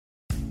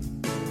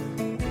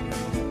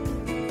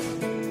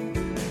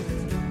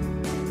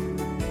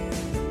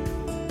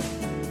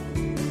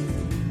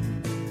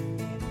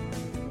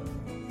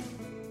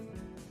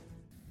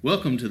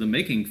Welcome to the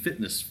Making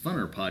Fitness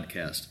Funner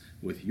podcast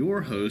with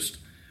your host,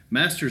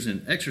 Masters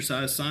in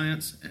Exercise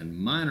Science and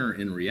Minor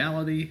in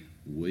Reality,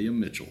 William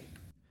Mitchell.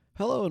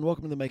 Hello and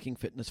welcome to the Making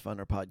Fitness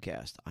Funner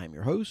podcast. I'm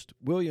your host,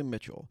 William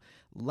Mitchell.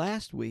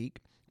 Last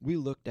week, we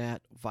looked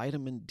at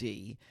vitamin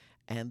D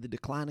and the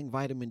declining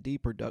vitamin D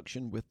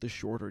production with the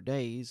shorter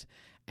days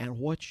and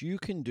what you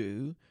can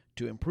do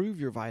to improve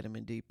your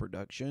vitamin D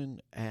production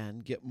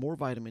and get more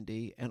vitamin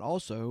D, and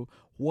also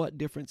what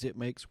difference it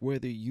makes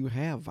whether you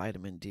have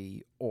vitamin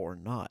D or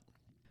not.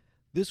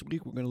 This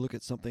week, we're going to look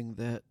at something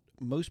that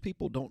most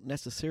people don't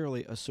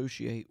necessarily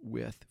associate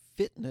with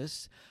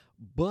fitness,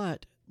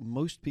 but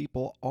most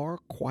people are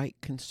quite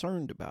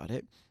concerned about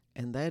it,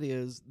 and that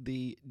is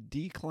the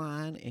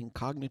decline in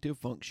cognitive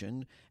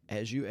function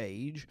as you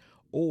age,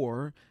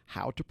 or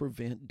how to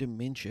prevent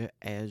dementia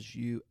as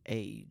you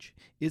age.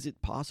 Is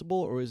it possible,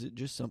 or is it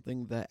just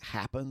something that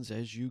happens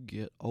as you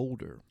get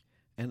older?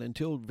 And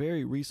until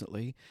very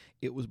recently,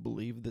 it was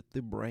believed that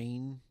the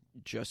brain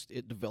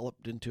it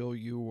developed until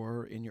you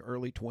were in your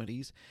early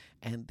 20s,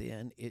 and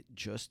then it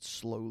just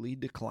slowly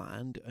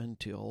declined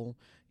until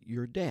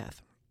your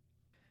death.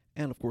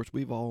 And of course,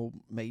 we've all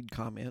made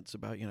comments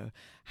about,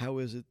 how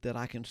is it that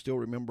I can still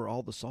remember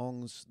all the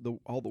songs,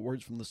 all the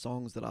words from the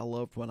songs that I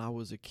loved when I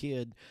was a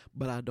kid,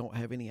 but I don't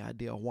have any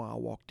idea why I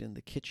walked in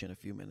the kitchen a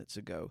few minutes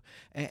ago.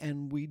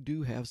 And we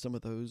do have some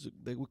of those,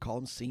 they would call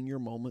them senior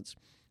moments,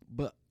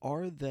 but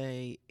are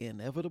they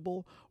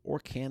inevitable or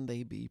can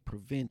they be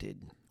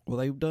prevented? Well,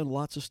 they've done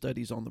lots of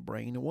studies on the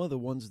brain, and one of the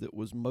ones that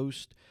was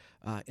most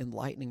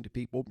enlightening to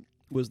people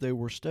was they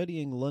were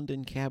studying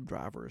London cab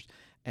drivers,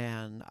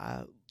 and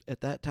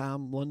at that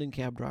time, London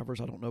cab drivers,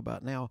 I don't know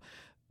about now,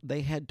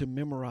 they had to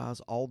memorize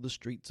all the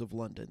streets of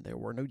London. There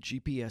were no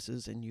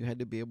GPSs, and you had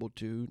to be able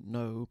to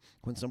know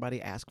when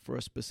somebody asked for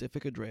a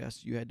specific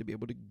address, you had to be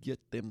able to get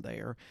them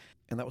there.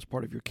 And that was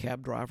part of your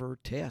cab driver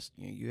test.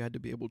 You had to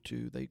be able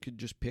to, they could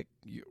just pick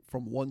you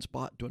from one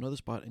spot to another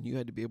spot, and you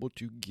had to be able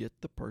to get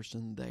the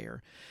person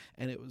there.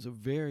 And it was a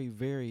very,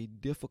 very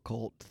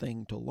difficult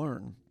thing to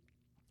learn.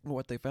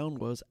 What they found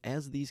was,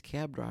 as these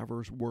cab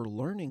drivers were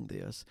learning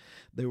this,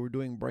 they were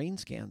doing brain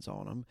scans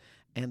on them,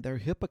 and their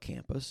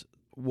hippocampus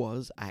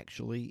was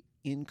actually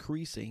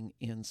increasing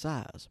in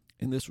size.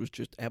 And this was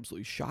just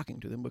absolutely shocking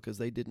to them because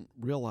they didn't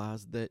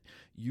realize that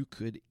you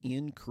could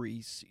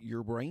increase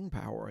your brain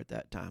power at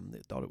that time. They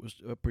thought it was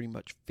a pretty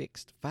much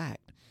fixed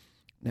fact.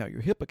 Now,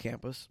 your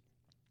hippocampus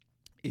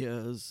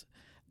is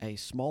a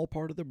small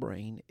part of the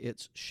brain.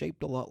 It's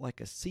shaped a lot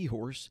like a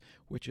seahorse,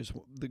 which is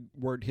the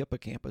word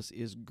hippocampus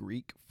is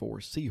Greek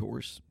for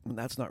seahorse, and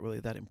that's not really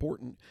that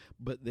important,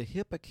 but the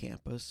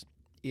hippocampus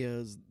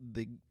is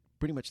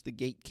pretty much the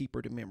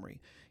gatekeeper to memory.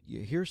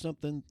 You hear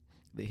something,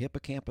 the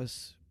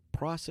hippocampus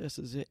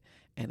processes it,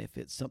 and if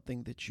it's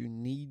something that you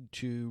need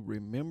to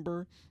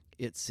remember,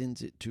 it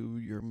sends it to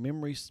your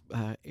memory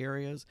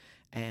areas,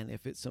 and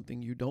if it's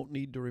something you don't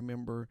need to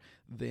remember,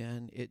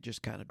 then it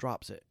just kind of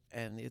drops it,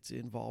 and it's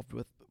involved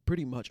with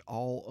pretty much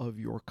all of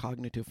your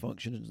cognitive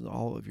functions and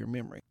all of your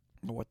memory.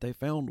 And what they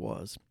found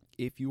was,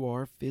 if you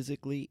are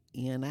physically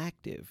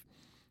inactive,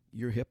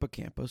 your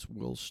hippocampus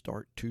will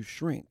start to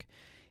shrink.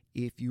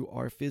 If you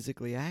are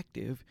physically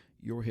active,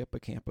 your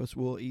hippocampus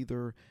will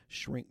either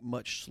shrink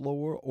much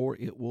slower or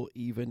it will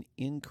even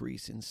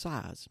increase in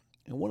size.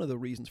 And one of the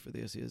reasons for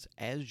this is,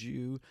 as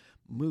you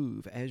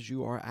move, as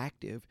you are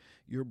active,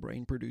 your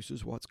brain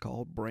produces what's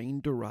called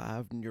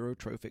brain-derived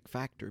neurotrophic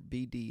factor,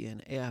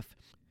 BDNF.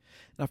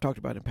 And I've talked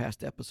about in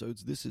past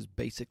episodes, this is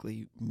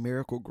basically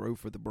miracle grow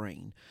for the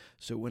brain.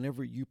 So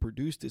whenever you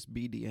produce this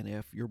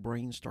BDNF, your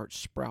brain starts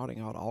sprouting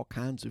out all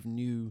kinds of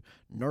new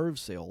nerve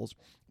cells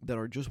that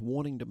are just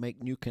wanting to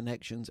make new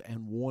connections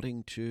and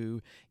wanting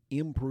to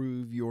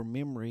improve your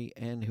memory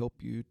and help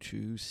you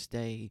to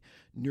stay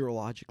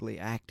neurologically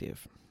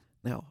active.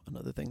 Now,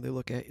 another thing they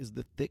look at is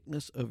the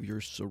thickness of your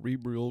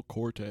cerebral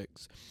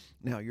cortex.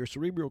 Now, your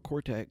cerebral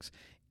cortex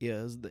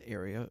is the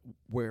area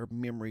where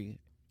memory,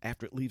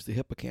 after it leaves the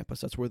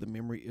hippocampus, that's where the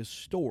memory is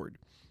stored.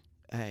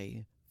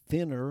 A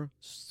thinner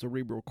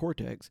cerebral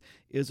cortex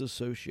is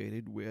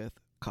associated with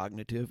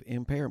cognitive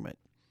impairment.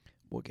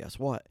 Well, guess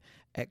what?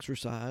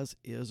 Exercise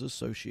is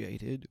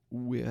associated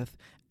with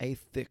a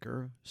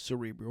thicker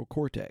cerebral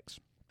cortex.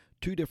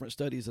 Two different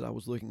studies that I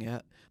was looking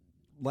at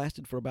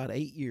lasted for about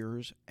 8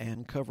 years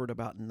and covered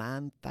about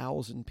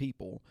 9,000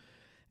 people,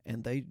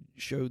 and they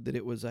showed that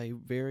it was a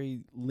very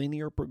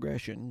linear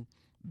progression,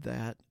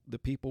 that the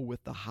people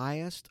with the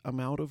highest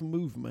amount of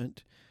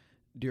movement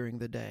during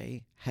the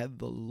day had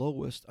the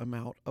lowest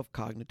amount of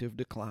cognitive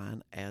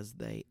decline as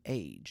they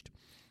aged.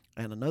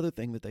 And another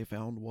thing that they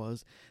found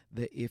was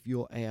that if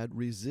you'll add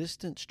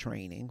resistance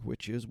training,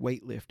 which is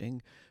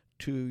weightlifting,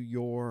 to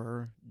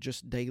your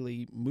just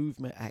daily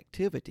movement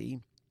activity,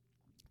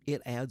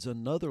 it adds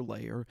another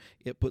layer.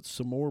 It puts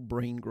some more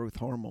brain growth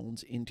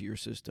hormones into your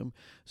system,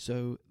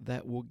 so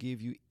that will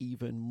give you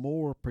even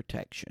more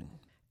protection.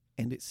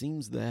 And it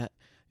seems that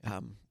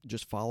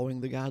just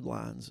following the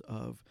guidelines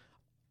of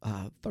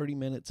 30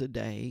 minutes a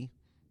day,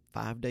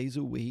 5 days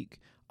a week,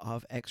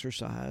 of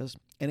exercise,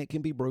 and it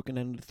can be broken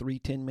into 3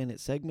 10-minute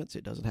segments.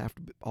 It doesn't have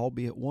to all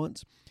be at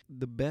once.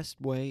 The best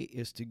way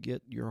is to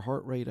get your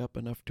heart rate up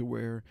enough to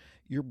where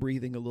you're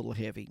breathing a little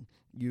heavy.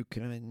 You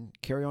can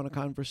carry on a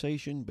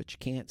conversation, but you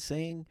can't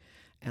sing.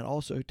 And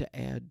also to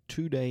add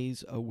 2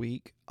 days a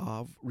week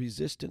of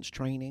resistance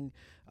training,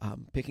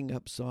 picking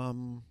up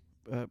some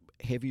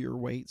heavier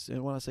weights.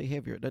 And when I say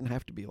heavier, it doesn't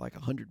have to be like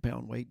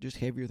 100-pound weight, just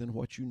heavier than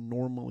what you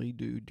normally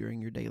do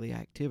during your daily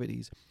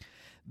activities.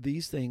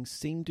 These things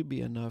seem to be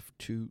enough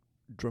to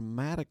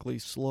dramatically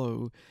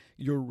slow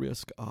your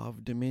risk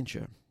of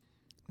dementia.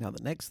 Now,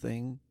 the next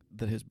thing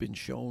that has been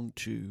shown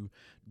to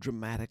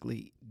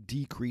dramatically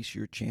decrease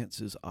your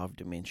chances of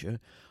dementia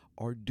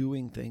are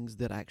doing things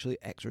that actually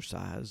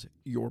exercise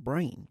your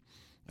brain.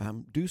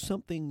 Do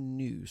something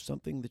new,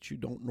 something that you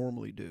don't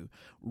normally do.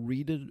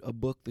 Read a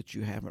book that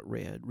you haven't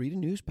read. Read a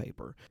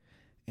newspaper.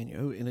 And,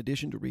 in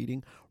addition to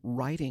reading,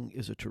 writing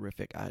is a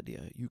terrific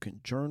idea. You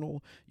can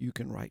journal, you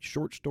can write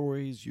short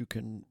stories, you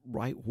can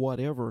write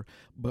whatever,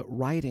 but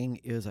writing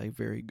is a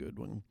very good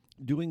one.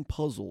 Doing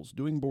puzzles,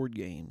 doing board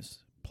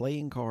games,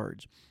 playing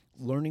cards,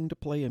 learning to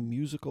play a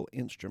musical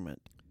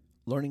instrument,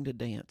 learning to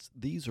dance.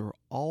 These are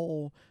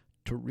all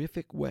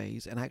terrific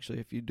ways, and actually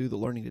if you do the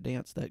learning to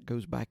dance, that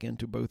goes back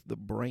into both the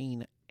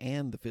brain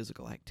and the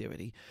physical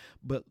activity.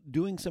 But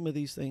doing some of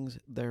these things,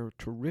 they're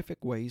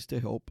terrific ways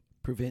to help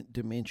prevent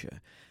dementia.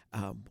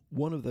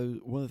 One of the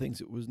things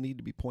that need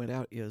to be pointed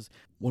out is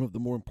one of the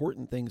more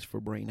important things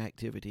for brain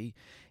activity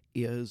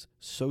is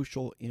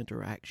social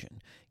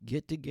interaction.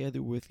 Get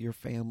together with your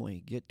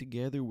family, get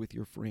together with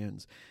your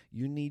friends.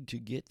 You need to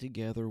get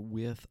together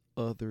with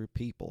other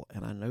people.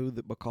 And I know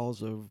that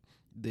because of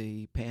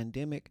the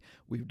pandemic,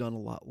 we've done a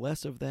lot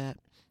less of that,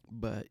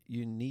 but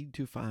you need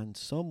to find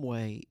some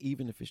way,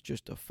 even if it's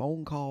just a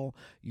phone call,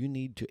 you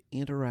need to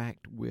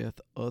interact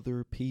with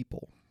other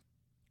people.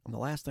 And the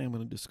last thing I'm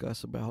going to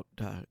discuss about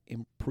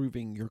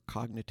improving your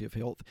cognitive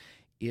health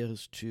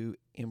is to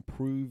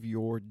improve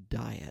your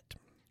diet.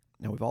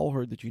 Now, we've all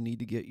heard that you need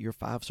to get your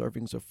 5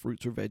 servings of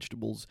fruits or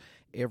vegetables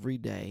every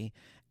day,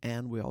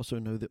 and we also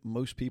know that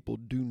most people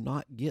do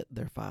not get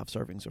their 5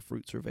 servings of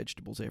fruits or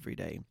vegetables every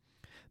day.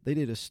 They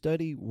did a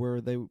study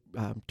where they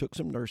took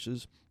some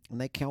nurses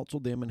and they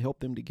counseled them and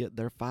helped them to get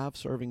their 5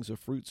 servings of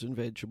fruits and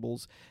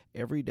vegetables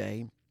every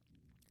day,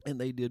 and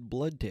they did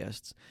blood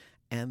tests,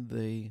 and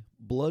the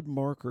blood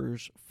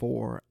markers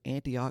for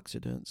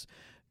antioxidants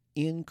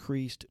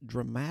increased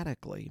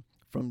dramatically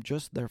from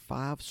just their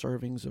 5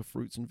 servings of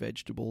fruits and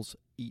vegetables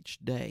each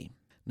day.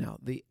 Now,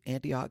 the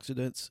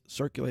antioxidants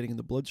circulating in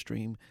the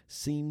bloodstream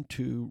seem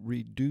to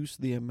reduce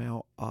the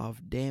amount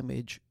of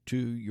damage to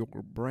your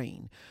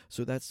brain.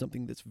 So that's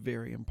something that's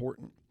very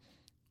important.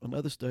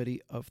 Another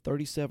study of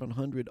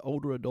 3,700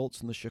 older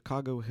adults in the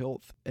Chicago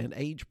Health and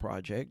Age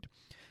Project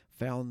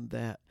found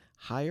that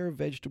higher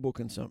vegetable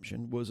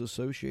consumption was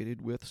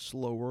associated with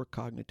slower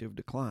cognitive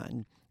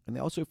decline. And they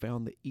also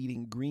found that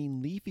eating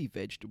green leafy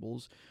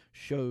vegetables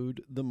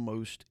showed the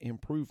most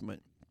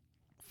improvement.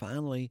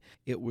 Finally,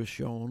 it was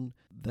shown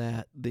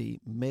that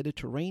the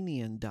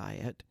Mediterranean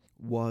diet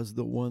was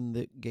the one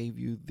that gave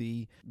you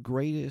the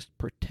greatest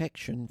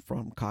protection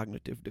from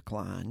cognitive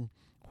decline,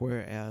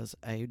 whereas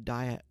a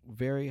diet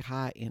very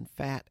high in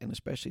fat, and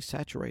especially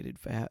saturated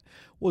fat,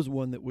 was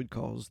one that would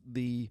cause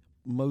the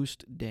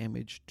most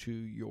damage to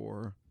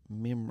your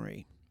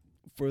memory.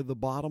 For the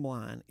bottom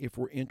line, if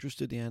we're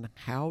interested in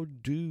how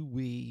do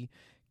we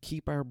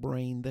keep our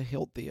brain the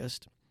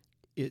healthiest,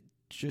 it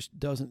just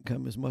doesn't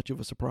come as much of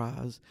a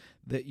surprise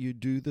that you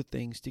do the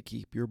things to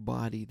keep your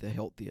body the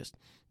healthiest.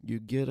 You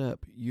get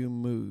up, you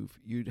move,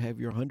 you have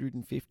your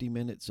 150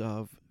 minutes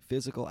of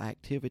physical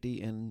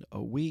activity in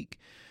a week,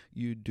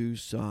 you do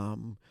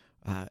some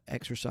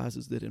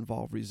exercises that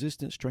involve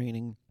resistance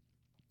training,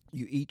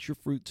 you eat your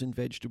fruits and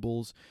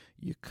vegetables,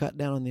 you cut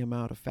down on the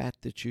amount of fat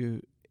that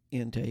you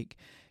intake,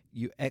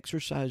 you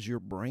exercise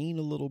your brain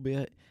a little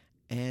bit,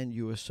 and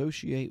you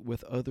associate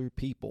with other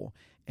people.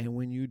 And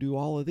when you do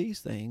all of these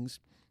things,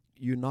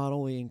 you not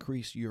only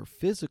increase your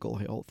physical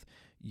health,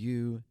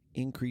 you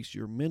increase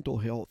your mental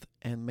health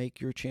and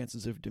make your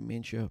chances of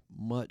dementia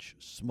much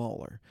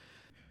smaller.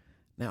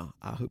 Now,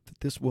 I hope that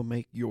this will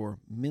make your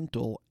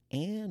mental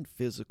and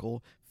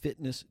physical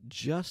fitness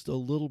just a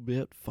little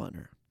bit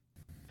funner.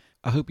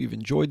 I hope you've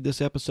enjoyed this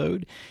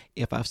episode.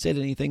 If I've said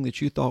anything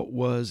that you thought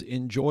was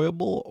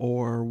enjoyable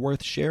or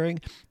worth sharing,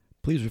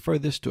 please refer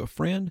this to a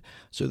friend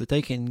so that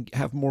they can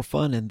have more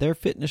fun in their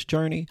fitness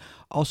journey.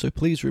 Also,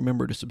 please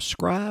remember to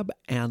subscribe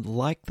and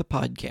like the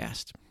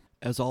podcast.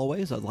 As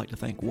always, I'd like to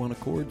thank One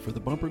Accord for the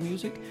bumper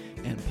music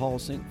and Paul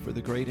Sink for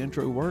the great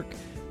intro work.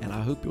 And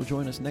I hope you'll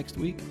join us next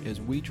week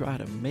as we try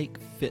to make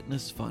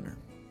fitness funner.